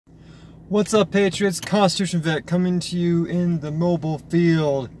What's up, Patriots? Constitution Vet coming to you in the mobile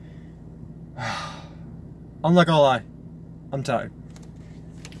field. I'm not gonna lie, I'm tired.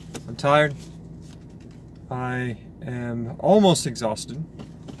 I'm tired. I am almost exhausted,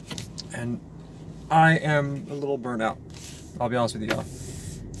 and I am a little burnt out. I'll be honest with you, y'all.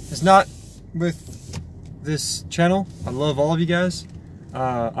 It's not with this channel. I love all of you guys.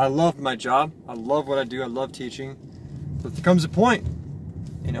 I love my job. I love what I do. I love teaching. But there comes a point,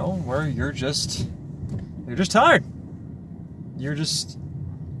 you know, where you're just tired. You're just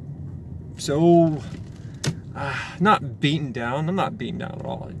so not beaten down. I'm not beaten down at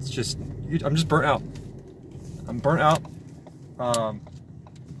all. It's just I'm just burnt out. I'm burnt out.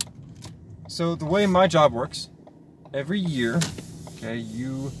 So the way my job works, every year, okay,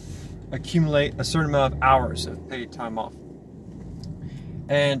 you accumulate a certain amount of hours of paid time off.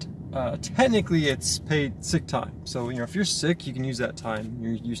 And technically it's paid sick time. So, you know, if you're sick, you can use that time.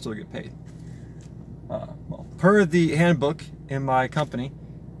 You still get paid. Well, per the handbook in my company,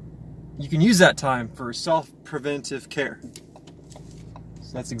 you can use that time for self-preventive care.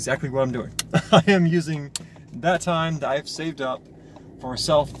 So that's exactly what I'm doing. I am using that time that I've saved up for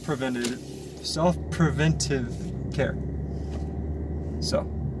self-preventive care. So,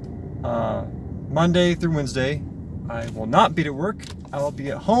 Monday through Wednesday, I will not be at work. I will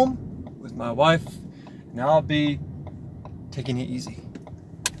be at home with my wife, and I'll be taking it easy.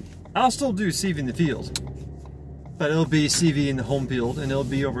 I'll still do CV in the field, but it'll be CV in the home field, and it'll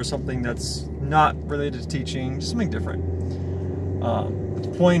be over something that's not related to teaching, just something different. But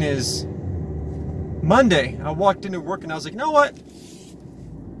the point is, Monday, I walked into work and I was like, you know what?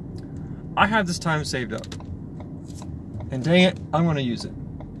 I have this time saved up, and dang it, I'm gonna use it.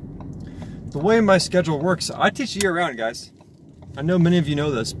 The way my schedule works, I teach year-round, guys. I know many of you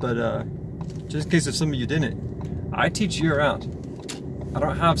know this, but just in case if some of you didn't, I teach year-round. I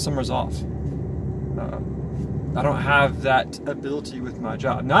don't have summers off. I don't have that ability with my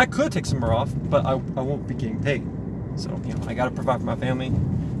job. Now, I could take summer off, but I won't be getting paid. So, you know, I gotta provide for my family,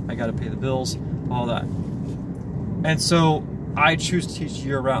 I gotta pay the bills, all that. And so, I choose to teach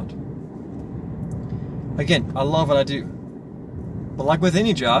year-round. Again, I love what I do. But like with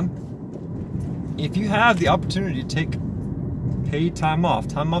any job, if you have the opportunity to take paid time off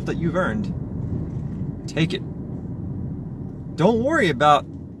that you've earned, take it. Don't worry about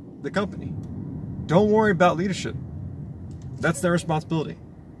the company. Don't worry about leadership. That's their responsibility.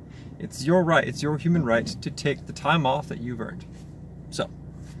 It's your right, it's your human right to take the time off that you've earned. So,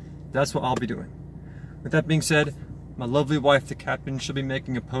 that's what I'll be doing. With that being said, my lovely wife, the captain, she'll be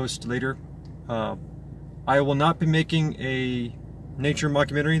making a post later. I will not be making a nature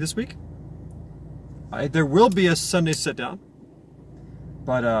mockumentary this week. There will be a Sunday sit down,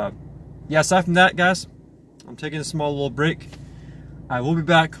 but yeah, aside from that, guys, I'm taking a small little break. I will be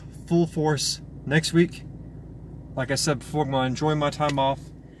back full force next week. Like I said before, I'm gonna enjoy my time off,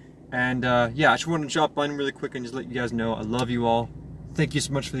 and yeah, I just wanted to drop by really quick and just let you guys know I love you all. Thank you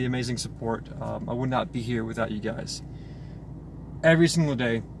so much for the amazing support. I would not be here without you guys. Every single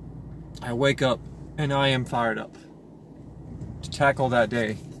day, I wake up and I am fired up to tackle that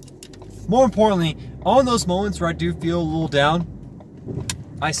day. More importantly, on those moments where I do feel a little down,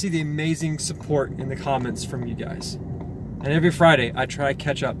 I see the amazing support in the comments from you guys. And every Friday, I try to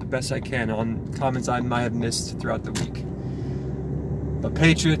catch up the best I can on comments I might have missed throughout the week. But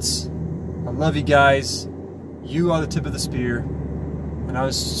Patriots, I love you guys. You are the tip of the spear. And I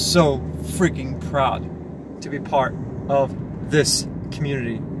was so freaking proud to be part of this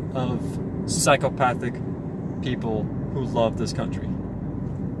community of psychopathic people who love this country.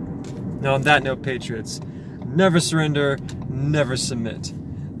 Now, on that note, Patriots, never surrender, never submit.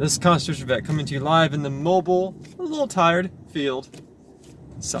 This is Constitution Vet coming to you live in the mobile, a little tired field,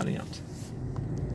 signing out.